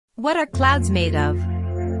What are clouds made of?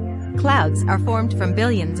 Clouds are formed from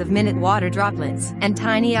billions of minute water droplets and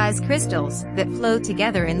tiny ice crystals that float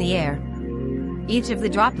together in the air. Each of the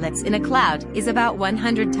droplets in a cloud is about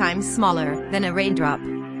 100 times smaller than a raindrop.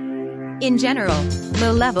 In general,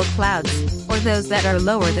 low-level clouds, or those that are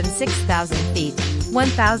lower than 6,000 feet,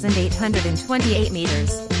 1,828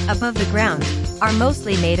 meters, above the ground, are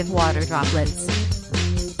mostly made of water droplets.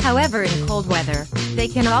 However, in cold weather, they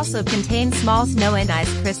can also contain small snow and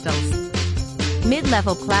ice crystals.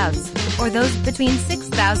 Mid-level clouds, or those between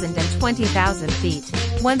 6,000 and 20,000 feet,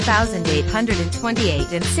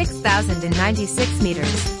 1,828 and 6,096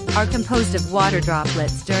 meters, are composed of water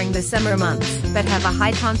droplets during the summer months, but have a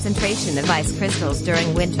high concentration of ice crystals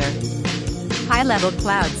during winter. High-level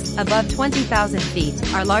clouds, above 20,000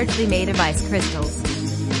 feet, are largely made of ice crystals.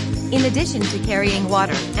 In addition to carrying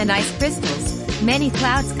water and ice crystals, many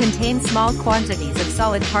clouds contain small quantities of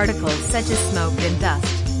solid particles such as smoke and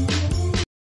dust.